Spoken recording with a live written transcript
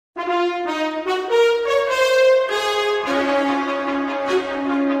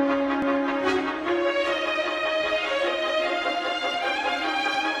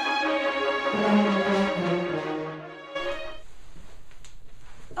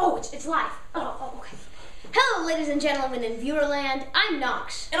Oh, it's live. Oh, okay. Hello, ladies and gentlemen in Viewerland. I'm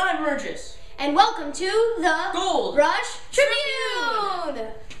Knox. And I'm Burgess. And welcome to the Gold Rush Tribune!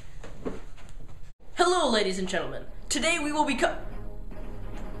 Hello, ladies and gentlemen. Today we will be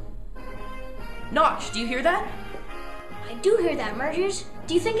Knox, do you hear that? I do hear that, Mergers.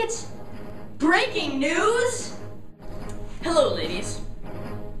 Do you think it's breaking news? Hello, ladies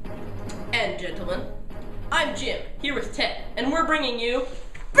and gentlemen. I'm Jim, here with Ted, and we're bringing you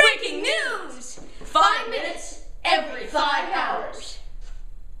Breaking News! 5 minutes every 5 hours.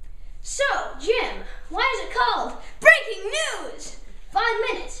 So, Jim, why is it called Breaking News? 5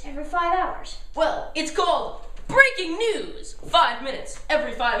 minutes every 5 hours. Well, it's called Breaking News 5 minutes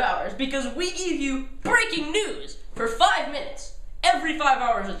every 5 hours because we give you breaking news for 5 minutes every 5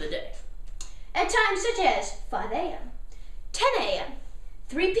 hours of the day. At times such as 5 a.m., 10 a.m.,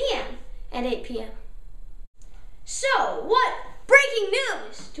 3 p.m., and 8 p.m. So, what breaking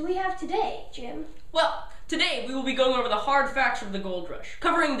news do we have today, Jim? Well, today we will be going over the hard facts of the gold rush,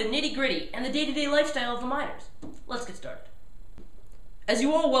 covering the nitty-gritty and the day-to-day lifestyle of the miners. Let's get started. As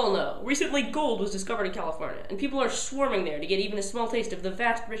you all well know, recently gold was discovered in California, and people are swarming there to get even a small taste of the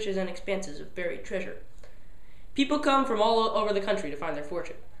vast riches and expanses of buried treasure. People come from all over the country to find their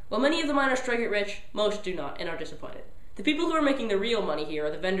fortune. While many of the miners strike it rich, most do not and are disappointed. The people who are making the real money here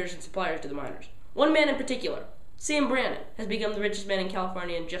are the vendors and suppliers to the miners. One man in particular, Sam Brannon, has become the richest man in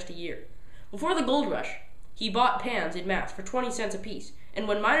California in just a year. Before the gold rush, he bought pans in mass for 20 cents a piece, and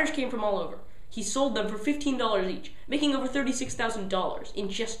when miners came from all over, he sold them for $15 each, making over $36,000 in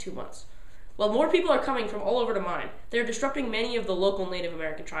just 2 months. While more people are coming from all over to mine, they are disrupting many of the local Native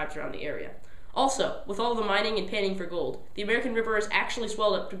American tribes around the area. Also, with all the mining and panning for gold, the American River has actually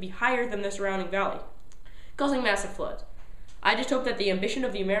swelled up to be higher than the surrounding valley, causing massive floods. I just hope that the ambition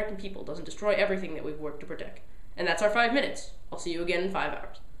of the American people doesn't destroy everything that we've worked to protect. And that's our 5 minutes. I'll see you again in 5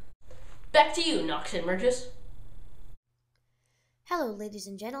 hours. Back to you, Knox and Burgess. Hello, ladies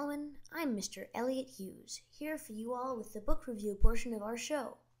and gentlemen. I'm Mr. Elliot Hughes, here for you all with the book review portion of our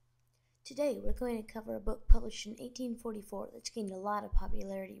show. Today, we're going to cover a book published in 1844 that's gained a lot of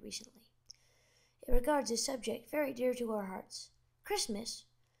popularity recently. It regards a subject very dear to our hearts, Christmas.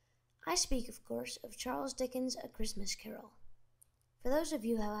 I speak, of course, of Charles Dickens' A Christmas Carol. For those of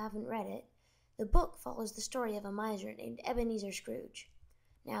you who haven't read it, the book follows the story of a miser named Ebenezer Scrooge.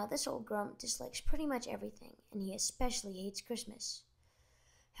 Now, this old grump dislikes pretty much everything, and he especially hates Christmas.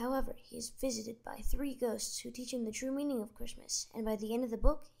 However, he is visited by 3 ghosts who teach him the true meaning of Christmas, and by the end of the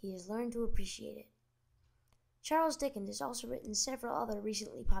book, he has learned to appreciate it. Charles Dickens has also written several other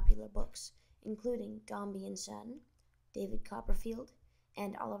recently popular books, including Dombey and Son, David Copperfield,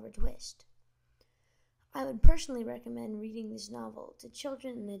 and Oliver Twist. I would personally recommend reading this novel to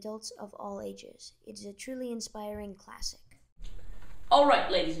children and adults of all ages. It is a truly inspiring classic. All right,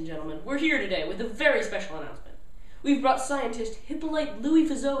 ladies and gentlemen, we're here today with a very special announcement. We've brought scientist Hippolyte Louis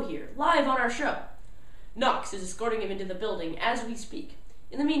Fizeau here, live on our show. Knox is escorting him into the building as we speak.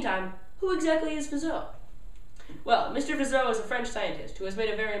 In the meantime, who exactly is Fizeau? Well, Mr. Fizeau is a French scientist who has made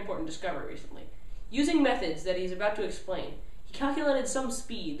a very important discovery recently. Using methods that he's about to explain, he calculated some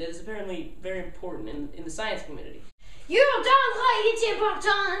speed that is apparently very important in the science community. You're darn right, it's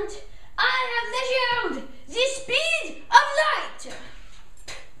important. I have measured the speed of light.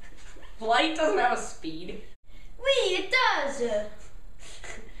 Light doesn't have a speed. Oui, it does.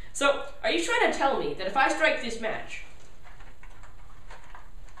 So, are you trying to tell me that if I strike this match,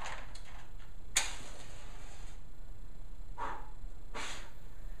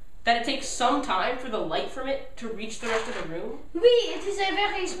 that it takes some time for the light from it to reach the rest of the room? Oui, it is a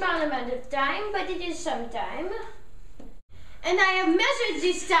very small amount of time, but it is some time. And I have measured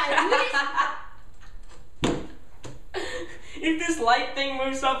this time. If this light thing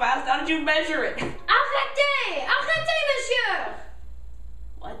moves so fast, how did you measure it? Arrêtez! Arrêtez, monsieur!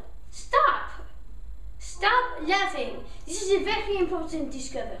 What? Stop! Stop laughing. This is a very important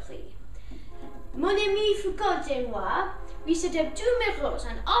discovery. Mon ami Foucault and moi, we set up 2 mirrors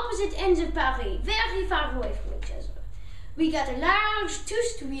on opposite ends of Paris, very far away from each other. We got a large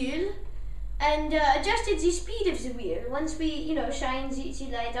toothed wheel and adjusted the speed of the wheel. Once we, shine the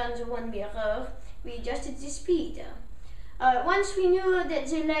light on the one mirror, we adjusted the speed. Once we knew that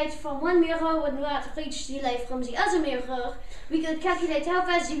the light from one mirror would not reach the light from the other mirror, we could calculate how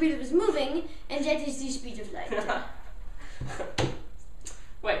fast the wheel was moving, and that is the speed of light.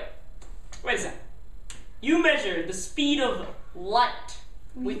 Wait a second. You measured the speed of light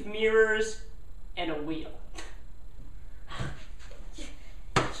with mirrors and a wheel.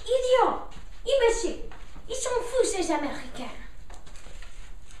 Idiot! Imbécile! Ils sont fous, ces Américains.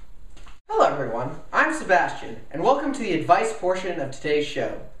 Hello everyone, I'm Sebastian, and welcome to the advice portion of today's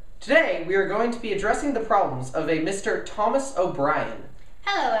show. Today, we are going to be addressing the problems of a Mr. Thomas O'Brien.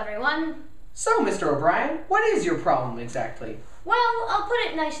 Hello, everyone. So, Mr. O'Brien, what is your problem exactly? Well, I'll put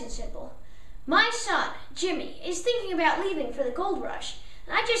it nice and simple. My son, Jimmy, is thinking about leaving for the gold rush,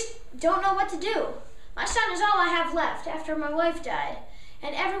 and I just don't know what to do. My son is all I have left after my wife died,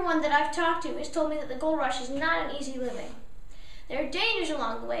 and everyone that I've talked to has told me that the gold rush is not an easy living. There are dangers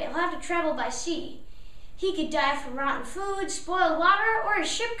along the way. He'll have to travel by sea. He could die from rotten food, spoiled water, or his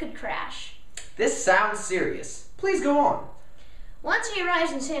ship could crash. This sounds serious. Please go on. Once he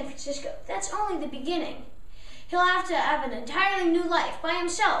arrives in San Francisco, that's only the beginning. He'll have to have an entirely new life by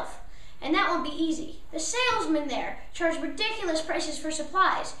himself, and that won't be easy. The salesmen there charge ridiculous prices for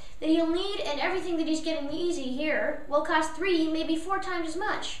supplies that he'll need, and everything that he's getting easy here will cost 3, maybe 4 times as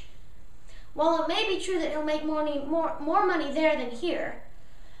much. While it may be true that he'll make more money there than here,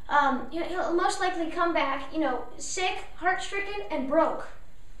 he'll most likely come back, sick, heart-stricken, and broke.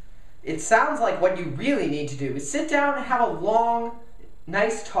 It sounds like what you really need to do is sit down and have a long,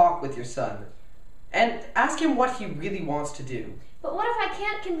 nice talk with your son, and ask him what he really wants to do. But what if I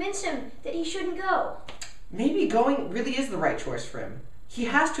can't convince him that he shouldn't go? Maybe going really is the right choice for him. He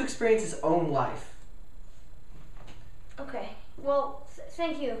has to experience his own life. Okay, well,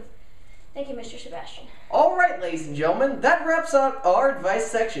 thank you. Thank you, Mr. Sebastian. All right, ladies and gentlemen, that wraps up our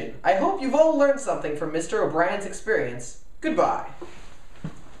advice section. I hope you've all learned something from Mr. O'Brien's experience. Goodbye.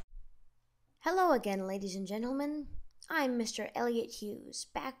 Hello again, ladies and gentlemen. I'm Mr. Elliot Hughes,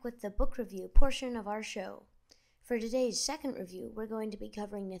 back with the book review portion of our show. For today's second review, we're going to be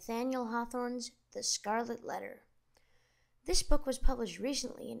covering Nathaniel Hawthorne's The Scarlet Letter. This book was published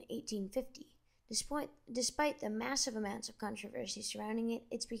recently in 1850. Despite the massive amounts of controversy surrounding it,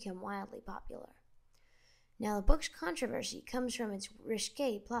 it's become wildly popular. Now, the book's controversy comes from its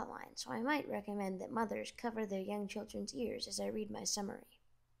risque plotline, so I might recommend that mothers cover their young children's ears as I read my summary.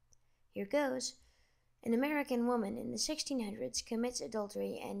 Here goes. An American woman in the 1600s commits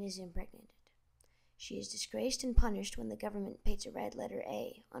adultery and is impregnated. She is disgraced and punished when the government paints a red letter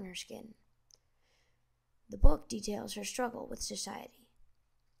A on her skin. The book details her struggle with society.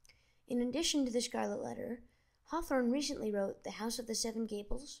 In addition to The Scarlet Letter, Hawthorne recently wrote The House of the Seven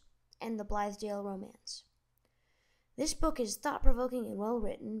Gables and The Blithedale Romance. This book is thought-provoking and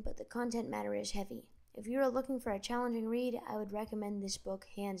well-written, but the content matter is heavy. If you are looking for a challenging read, I would recommend this book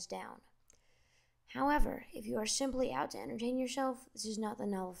hands down. However, if you are simply out to entertain yourself, this is not the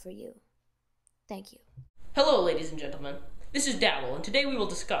novel for you. Thank you. Hello, ladies and gentlemen. This is Dowell, and today we will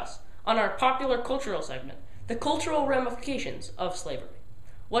discuss, on our popular cultural segment, the cultural ramifications of slavery,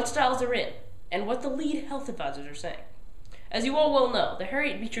 what styles they're in, and what the lead health advisors are saying. As you all well know, the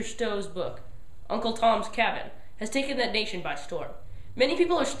Harriet Beecher Stowe's book, Uncle Tom's Cabin, has taken that nation by storm. Many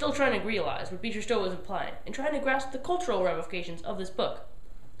people are still trying to realize what Beecher Stowe was implying and trying to grasp the cultural ramifications of this book.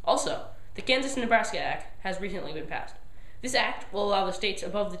 Also, the Kansas and Nebraska Act has recently been passed. This act will allow the states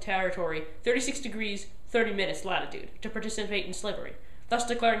above the territory 36 degrees 30 minutes latitude to participate in slavery, thus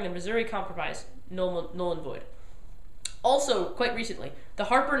declaring the Missouri Compromise null and void. Also, quite recently, the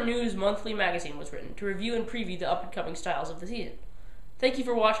Harper News Monthly magazine was written to review and preview the up-and-coming styles of the season. Thank you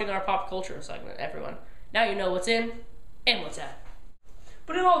for watching our pop culture segment, everyone. Now you know what's in and what's out.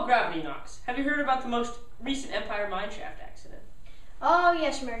 But in all gravity, Knox, have you heard about the most recent Empire mineshaft accident? Oh,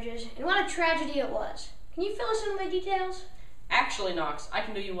 yes, Merges, and what a tragedy it was. Can you fill us in with the details? Actually, Knox, I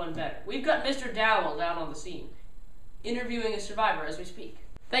can do you one better. We've got Mr. Dowell down on the scene, interviewing a survivor as we speak.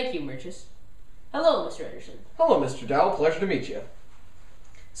 Thank you, Murchis. Hello, Mr. Anderson. Hello, Mr. Dowell. Pleasure to meet you.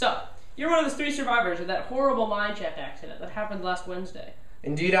 So, you're one of the 3 survivors of that horrible mineshaft accident that happened last Wednesday.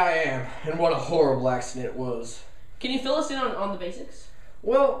 Indeed I am, and what a horrible accident it was. Can you fill us in on the basics?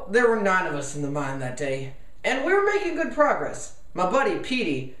 Well, there were 9 of us in the mine that day, and we were making good progress. My buddy,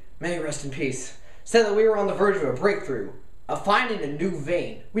 Petey, may he rest in peace, said that we were on the verge of a breakthrough, of finding a new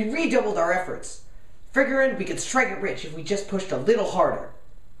vein. We redoubled our efforts, figuring we could strike it rich if we just pushed a little harder.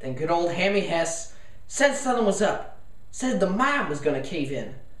 Then good old Hammy Hess said something was up, said the mine was going to cave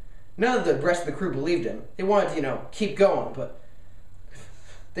in. None of the rest of the crew believed him. They wanted to, keep going, but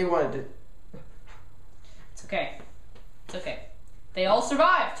they wanted to... It's okay. It's okay. They all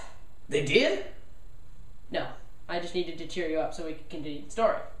survived. They did? No, I just needed to cheer you up so we could continue the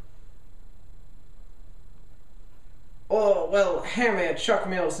story. Oh, well, Hammy, Chuck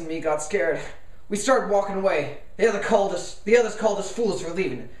Mills, and me got scared. We started walking away. The others called us fools for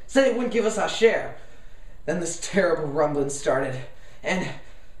leaving. Said they wouldn't give us our share. Then this terrible rumbling started, and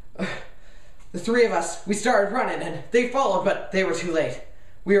the 3 of us, we started running, and they followed, but they were too late.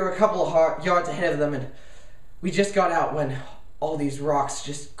 We were a couple of yards ahead of them, and we just got out when all these rocks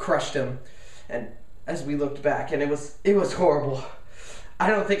just crushed him. And as we looked back, and it was horrible. I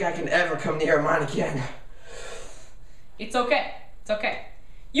don't think I can ever come near a mine again. It's okay. It's okay.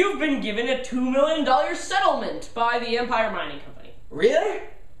 You've been given a $2 million settlement by the Empire Mining Company. Really?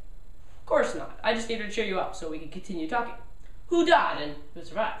 Of course not. I just needed to cheer you up so we could continue talking. Who died and who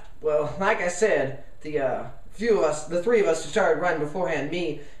survived? Well, like I said, the three of us who started running beforehand,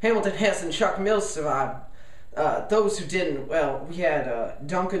 me, Hamilton Hess, and Chuck Mills survived. Those who didn't, well, we had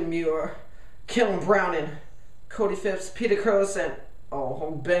Duncan Muir, Kellen Browning, Cody Phipps, Peter Cross, and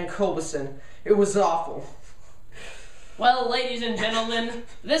Ben Culberson. It was awful. Well, ladies and gentlemen,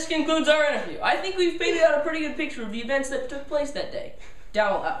 this concludes our interview. I think we've painted out a pretty good picture of the events that took place that day.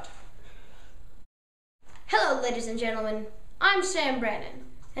 Dowell out. Hello, ladies and gentlemen. I'm Sam Brannon,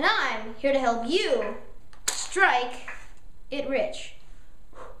 and I'm here to help you strike it rich.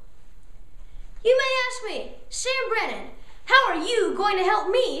 You may ask me, Sam Brannon, how are you going to help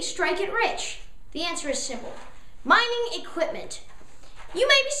me strike it rich? The answer is simple. Mining equipment. You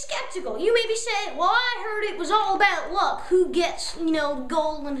may be skeptical. You may be saying, well, I heard it was all about luck. Who gets,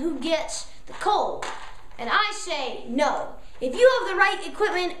 gold and who gets the coal? And I say, no. If you have the right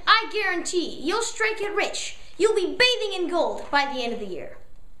equipment, I guarantee you'll strike it rich. You'll be bathing in gold by the end of the year.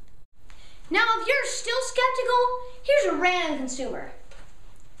 Now, if you're still skeptical, here's a random consumer.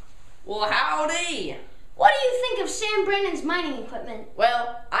 Well, howdy. What do you think of Sam Brannon's mining equipment?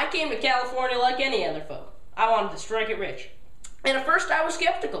 Well, I came to California like any other folk. I wanted to strike it rich. And at first I was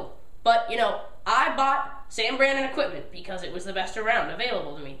skeptical. But, I bought Sam Brannon equipment because it was the best around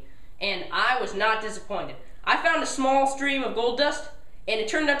available to me. And I was not disappointed. I found a small stream of gold dust, and it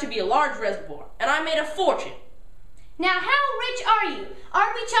turned out to be a large reservoir. And I made a fortune. Now, how rich are you?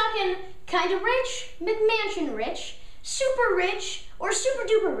 Are we talking kind of rich, McMansion rich, super rich, or super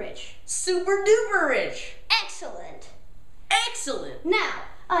duper rich? Super duper rich. Excellent. Excellent. Now,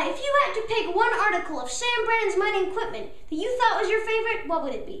 if you had to pick one article of Sam Brannon's mining equipment that you thought was your favorite, what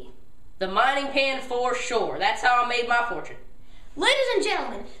would it be? The mining pan for sure. That's how I made my fortune. Ladies and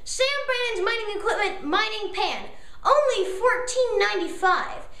gentlemen, Sam Brannon's mining equipment mining pan, only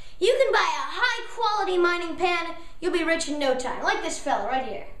 $14.95. You can buy a high-quality mining pan. You'll be rich in no time, like this fella right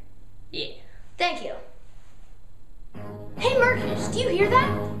here. Yeah. Thank you. Hey, Marcus, do you hear that?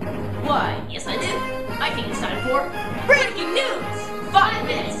 Why, yes I do. I think it's time for Breaking news! 5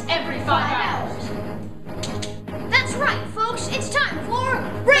 minutes every 5 hours. That's right, folks. It's time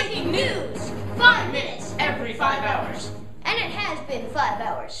for Breaking News! 5 minutes every 5 hours. And it has been 5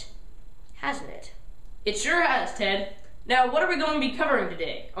 hours, hasn't it? It sure has, Ted. Now, what are we going to be covering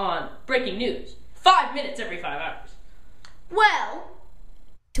today on Breaking News? 5 minutes every 5 hours. Well,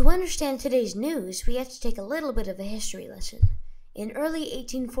 to understand today's news, we have to take a little bit of a history lesson. In early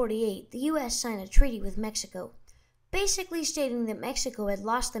 1848, the U.S. signed a treaty with Mexico, basically stating that Mexico had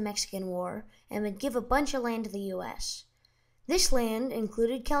lost the Mexican War and would give a bunch of land to the U.S. This land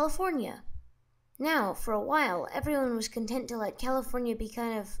included California. Now, for a while, everyone was content to let California be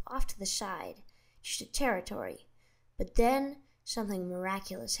kind of off to the side, just a territory. But then, something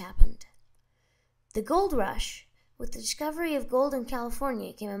miraculous happened. The gold rush. With the discovery of gold in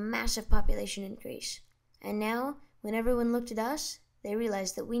California came a massive population increase. And now, when everyone looked at us, they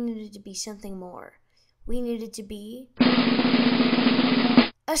realized that we needed to be something more. We needed to be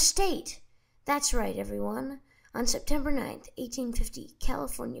a state. That's right, everyone. On September 9th, 1850,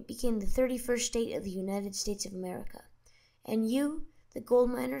 California became the 31st state of the United States of America. And you, the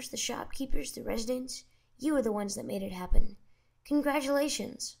gold miners, the shopkeepers, the residents, you are the ones that made it happen.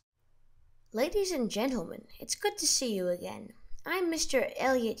 Congratulations. Ladies and gentlemen, it's good to see you again. I'm Mr.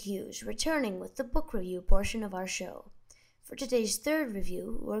 Elliot Hughes, returning with the book review portion of our show. For today's third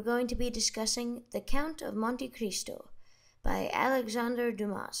review, we're going to be discussing The Count of Monte Cristo by Alexandre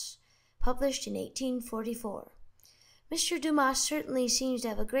Dumas, published in 1844. Mr. Dumas certainly seems to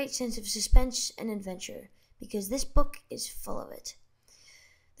have a great sense of suspense and adventure, because this book is full of it.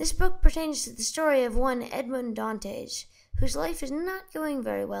 This book pertains to the story of one Edmond Dantes, whose life is not going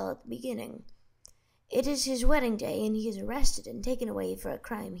very well at the beginning. It is his wedding day, and he is arrested and taken away for a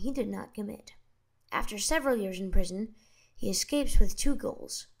crime he did not commit. After several years in prison, he escapes with 2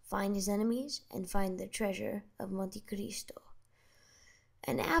 goals: find his enemies and find the treasure of Monte Cristo.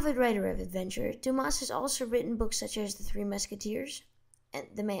 An avid writer of adventure, Dumas has also written books such as The Three Musketeers and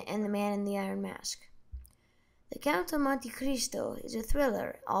The Man in the Iron Mask. The Count of Monte Cristo is a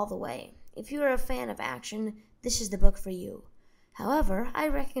thriller all the way. If you are a fan of action, this is the book for you. However, I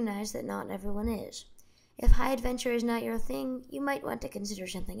recognize that not everyone is. If high adventure is not your thing, you might want to consider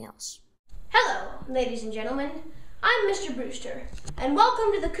something else. hello, ladies and gentlemen. I'm Mr. Brewster, and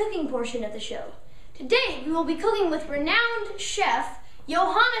welcome to the cooking portion of the show. Today we will be cooking with renowned chef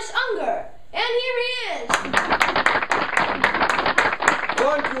Johannes Unger. And here he is!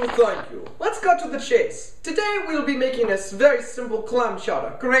 Thank you. Let's cut to the chase. Today we'll be making a very simple clam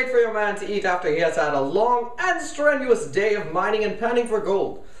chowder, great for your man to eat after he has had a long and strenuous day of mining and panning for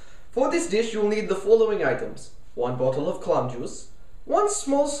gold. For this dish you'll need the following items: 1 bottle of clam juice, 1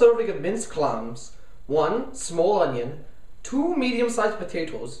 small serving of minced clams, 1 small onion, 2 medium-sized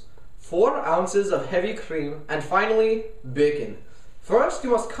potatoes, 4 ounces of heavy cream, and finally, bacon. First,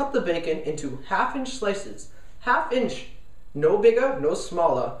 you must cut the bacon into half-inch slices. Half-inch, no bigger, no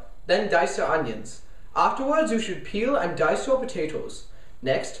smaller. Then dice your onions. Afterwards, you should peel and dice your potatoes.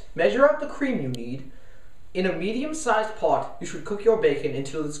 Next, measure out the cream you need. In a medium-sized pot, you should cook your bacon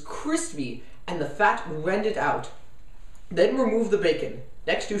until it's crispy and the fat rendered out. Then remove the bacon.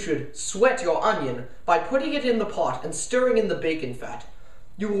 Next, you should sweat your onion by putting it in the pot and stirring in the bacon fat.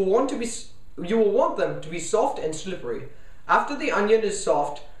 You will want them to be soft and slippery. After the onion is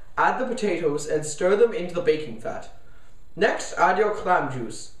soft, add the potatoes and stir them into the baking fat. Next, add your clam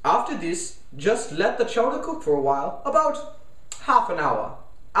juice. After this, just let the chowder cook for a while, about half an hour.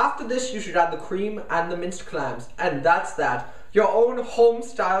 After this, you should add the cream and the minced clams, and that's that. Your own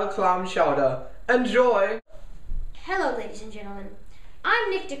home-style clam chowder. Enjoy! Hello, ladies and gentlemen. I'm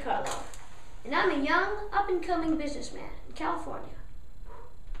Nick DiCarlo, and I'm a young, up-and-coming businessman in California.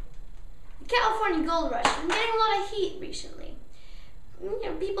 The California gold rush has been getting a lot of heat recently.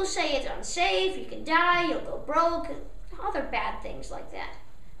 People say it's unsafe, you can die, you'll go broke, and other bad things like that.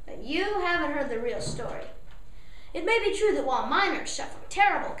 But you haven't heard the real story. It may be true that while miners suffer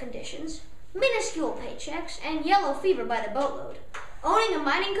terrible conditions, minuscule paychecks, and yellow fever by the boatload, owning a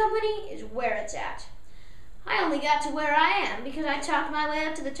mining company is where it's at. I only got to where I am because I talked my way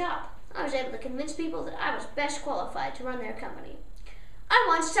up to the top. I was able to convince people that I was best qualified to run their company. I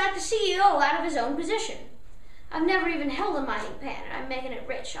once talked the CEO out of his own position. I've never even held a mining pan, and I'm making it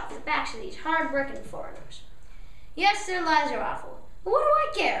rich off the backs of these hard-working foreigners. Yes, their lives are awful, but what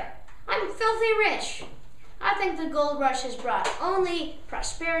do I care? I'm filthy rich. I think the gold rush has brought only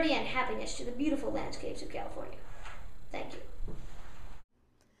prosperity and happiness to the beautiful landscapes of California. Thank you.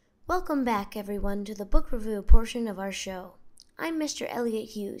 Welcome back, everyone, to the book review portion of our show. I'm Mr. Elliot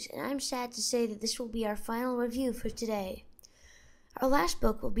Hughes, and I'm sad to say that this will be our final review for today. Our last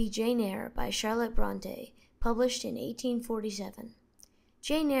book will be Jane Eyre by Charlotte Bronte, published in 1847.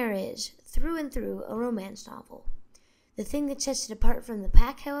 Jane Eyre is, through and through, a romance novel. The thing that sets it apart from the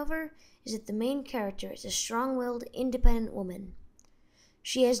pack, however, is that the main character is a strong-willed, independent woman.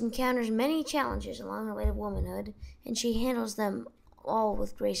 She has encountered many challenges along her way to womanhood, and she handles them all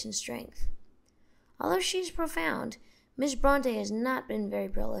with grace and strength. Although she is profound, Miss Bronte has not been very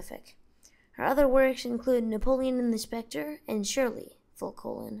prolific. Her other works include Napoleon and the Spectre and Shirley,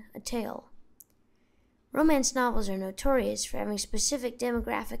 a Tale. Romance novels are notorious for having a specific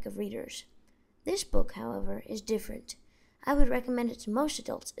demographic of readers. This book, however, is different. I would recommend it to most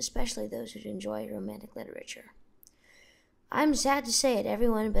adults, especially those who enjoy romantic literature. I'm sad to say it,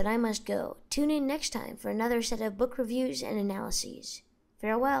 everyone, but I must go. Tune in next time for another set of book reviews and analyses.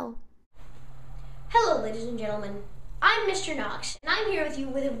 Farewell. Hello, ladies and gentlemen. I'm Mr. Knox, and I'm here with you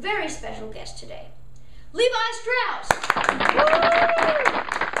with a very special guest today, Levi Strauss.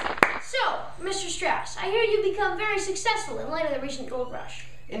 So, Mr. Strauss, I hear you've become very successful in light of the recent gold rush.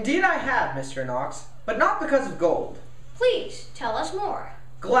 Indeed I have, Mr. Knox, but not because of gold. Please, tell us more.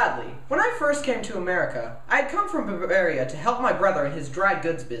 Gladly. When I first came to America, I had come from Bavaria to help my brother in his dried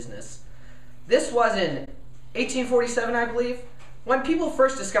goods business. This was in 1847, I believe. When people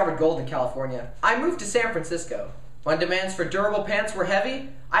first discovered gold in California, I moved to San Francisco. When demands for durable pants were heavy,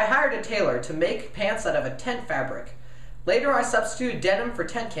 I hired a tailor to make pants out of a tent fabric. Later, I substituted denim for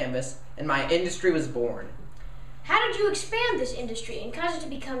tent canvas, and my industry was born. How did you expand this industry and cause it to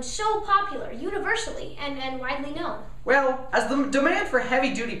become so popular universally and widely known? Well, as the demand for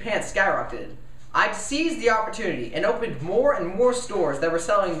heavy-duty pants skyrocketed, I seized the opportunity and opened more and more stores that were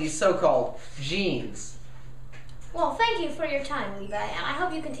selling these so-called jeans. Well, thank you for your time, Levi, and I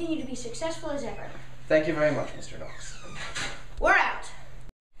hope you continue to be successful as ever. Thank you very much, Mr. Knox. We're out.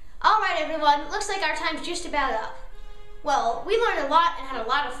 All right, everyone. Looks like our time's just about up. Well, we learned a lot and had a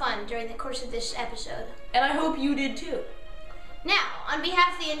lot of fun during the course of this episode. And I hope you did too. Now, on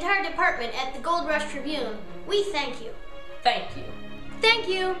behalf of the entire department at the Gold Rush Tribune, we thank you. Thank you. Thank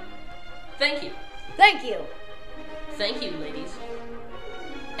you. Thank you. Thank you. Thank you, ladies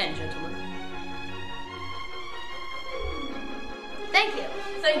and gentlemen. Thank you.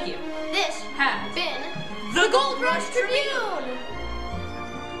 Thank you. This has been the Gold Rush Tribune.